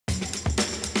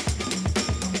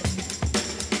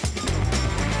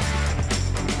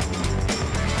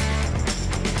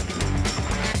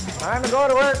Time to go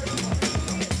to work.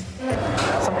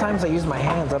 Sometimes I use my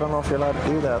hands. I don't know if you're allowed to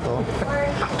do that though.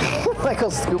 Like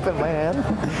I'll scoop in my hand.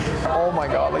 Oh my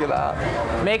God, look at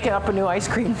that. Making up a new ice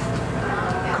cream.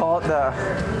 Call it the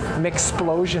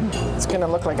Mixplosion. It's gonna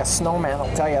look like a snowman,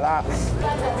 I'll tell you that.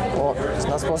 Well, it's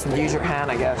not supposed to use your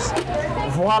hand, I guess.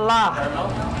 Voila!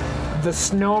 The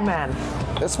snowman.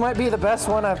 This might be the best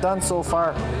one I've done so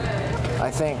far, I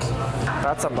think.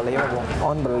 That's unbelievable.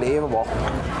 Unbelievable.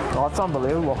 Oh, it's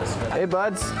unbelievable. Hey,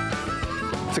 buds.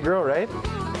 It's a girl, right?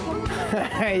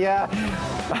 Yeah.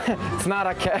 It's not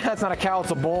a cow,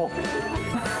 it's a bull.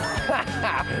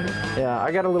 Yeah, I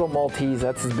got a little Maltese.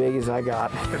 That's as big as I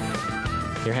got.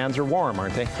 Your hands are warm,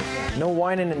 aren't they? No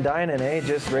whining and dining, eh?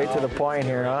 Just right to the point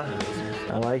here, huh?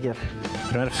 I like it.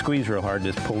 You don't have to squeeze real hard,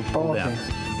 just pull down.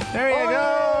 Okay. There you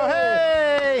go!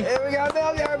 Hey! Here we go,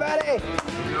 milk, everybody!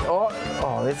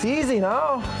 Oh, it's easy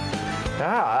now.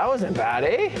 Ah, that wasn't bad,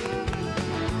 eh?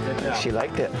 She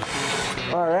liked it.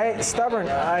 All right, stubborn.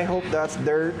 I hope that's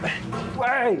dirt.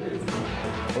 Wait!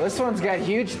 Well, this one's got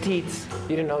huge teats.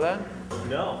 You didn't know that?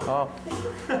 No. Oh.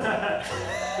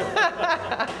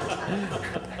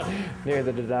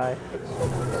 Neither did I.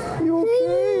 You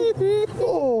okay?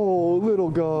 Oh, little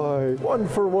guy. 1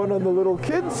 for 1 on the little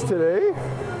kids today.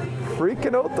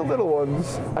 Freaking out the little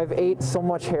ones. I've ate so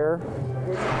much hair.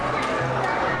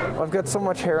 I've got so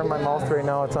much hair in my mouth right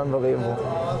now, it's unbelievable.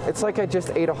 It's like I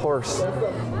just ate a horse.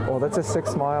 Oh, that's a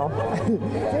 6 mile.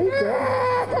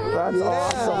 That's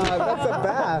awesome. That's a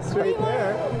bass right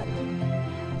there.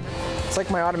 It's like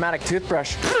my automatic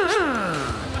toothbrush.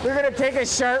 We're gonna take a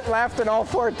sharp left and all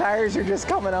 4 tires are just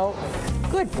coming out.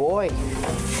 Good boy.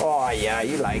 Oh yeah,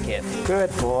 you like it.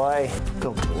 Good boy.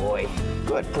 Good boy.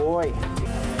 Good boy.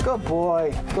 Good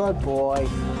boy. Good boy.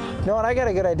 You know what, I got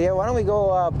a good idea. Why don't we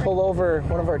go pull over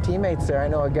one of our teammates there? I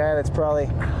know a guy that's probably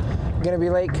gonna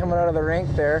be late coming out of the rink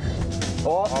there.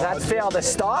 Oh, that's failed to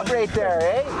stop right there,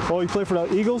 eh? Oh, you play for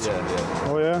the Eagles? Yeah.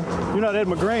 Oh, yeah? You're not Ed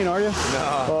McGrane, are you?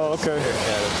 No. Oh, okay.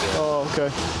 Oh,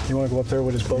 okay. You want to go up there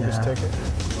with his bogus ticket?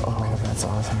 Oh, that's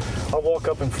awesome. I'll walk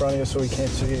up in front of you so he can't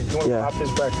see you. You want to pop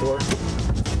his back door?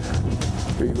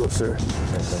 Here you go, sir.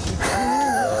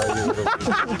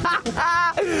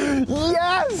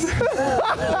 Yes!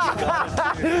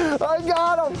 I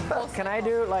got him! Can I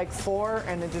do like 4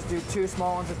 and then just do 2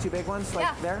 small ones and 2 big ones, like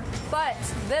there? But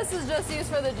this is just used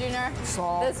for the junior.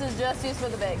 Small. This is just used for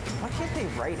the big. Why can't they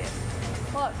write it?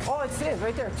 Look. Oh, it says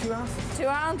right there, 2 ounces. 2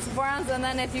 ounce, 4 ounce, and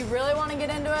then if you really want to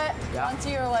get into it, once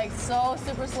you're like so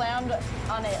super slammed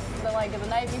on it, the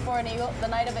night before the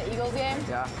night of an Eagles game,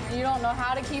 and you don't know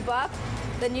how to keep up,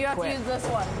 then you have to use this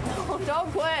one. No,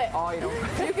 don't quit. Oh, you don't.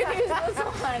 You can use this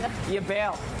one. You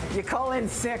bail. You call in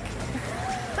sick.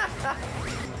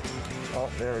 Oh,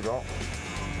 there we go.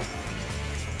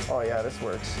 Oh yeah, this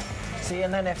works. See,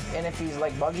 and then if he's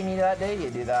like bugging you that day, you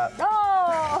do that.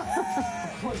 Oh!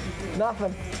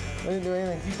 Nothing. I didn't do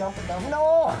anything. You dump it down.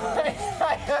 No!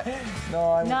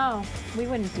 No, we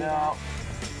wouldn't do that. No.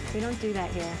 We don't do that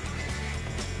here.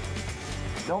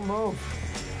 Don't move.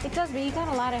 It does, but you got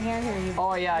a lot of hair here.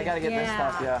 Oh yeah, I gotta get this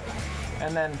stuff,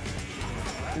 And then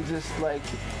you just like,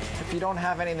 if you don't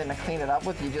have anything to clean it up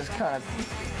with, you just kind of...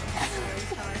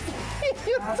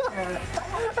 you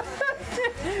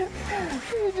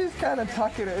just kind of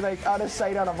tuck it, like out of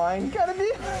sight, out of mind, kind of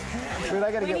deal. But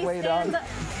I gotta get way down.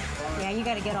 Yeah, you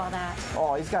gotta get all that.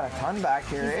 Oh, he's got a ton back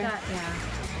here, eh?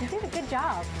 You did a good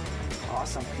job.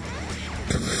 Awesome.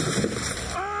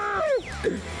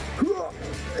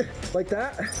 Like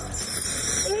that?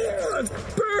 Oh, it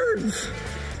burns!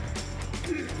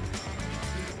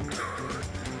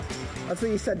 That's what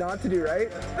you said not to do,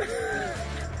 right?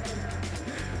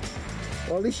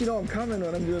 Well, at least you know I'm coming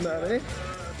when I'm doing that, eh?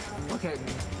 Okay.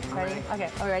 Ready? Okay,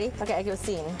 are we ready? Okay, I give a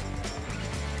scene.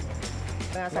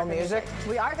 No music?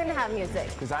 We are going to have music.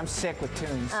 Because I'm sick with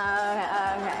tunes.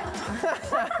 Okay.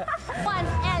 1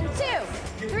 and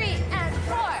 2, 3 and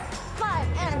 4, 5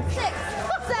 and 6,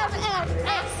 7 and 8.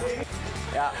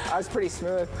 Yeah, I was pretty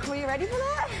smooth. Were you ready for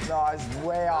that? No, I was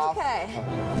way off. Okay.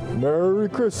 Merry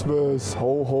Christmas,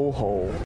 ho, ho, ho.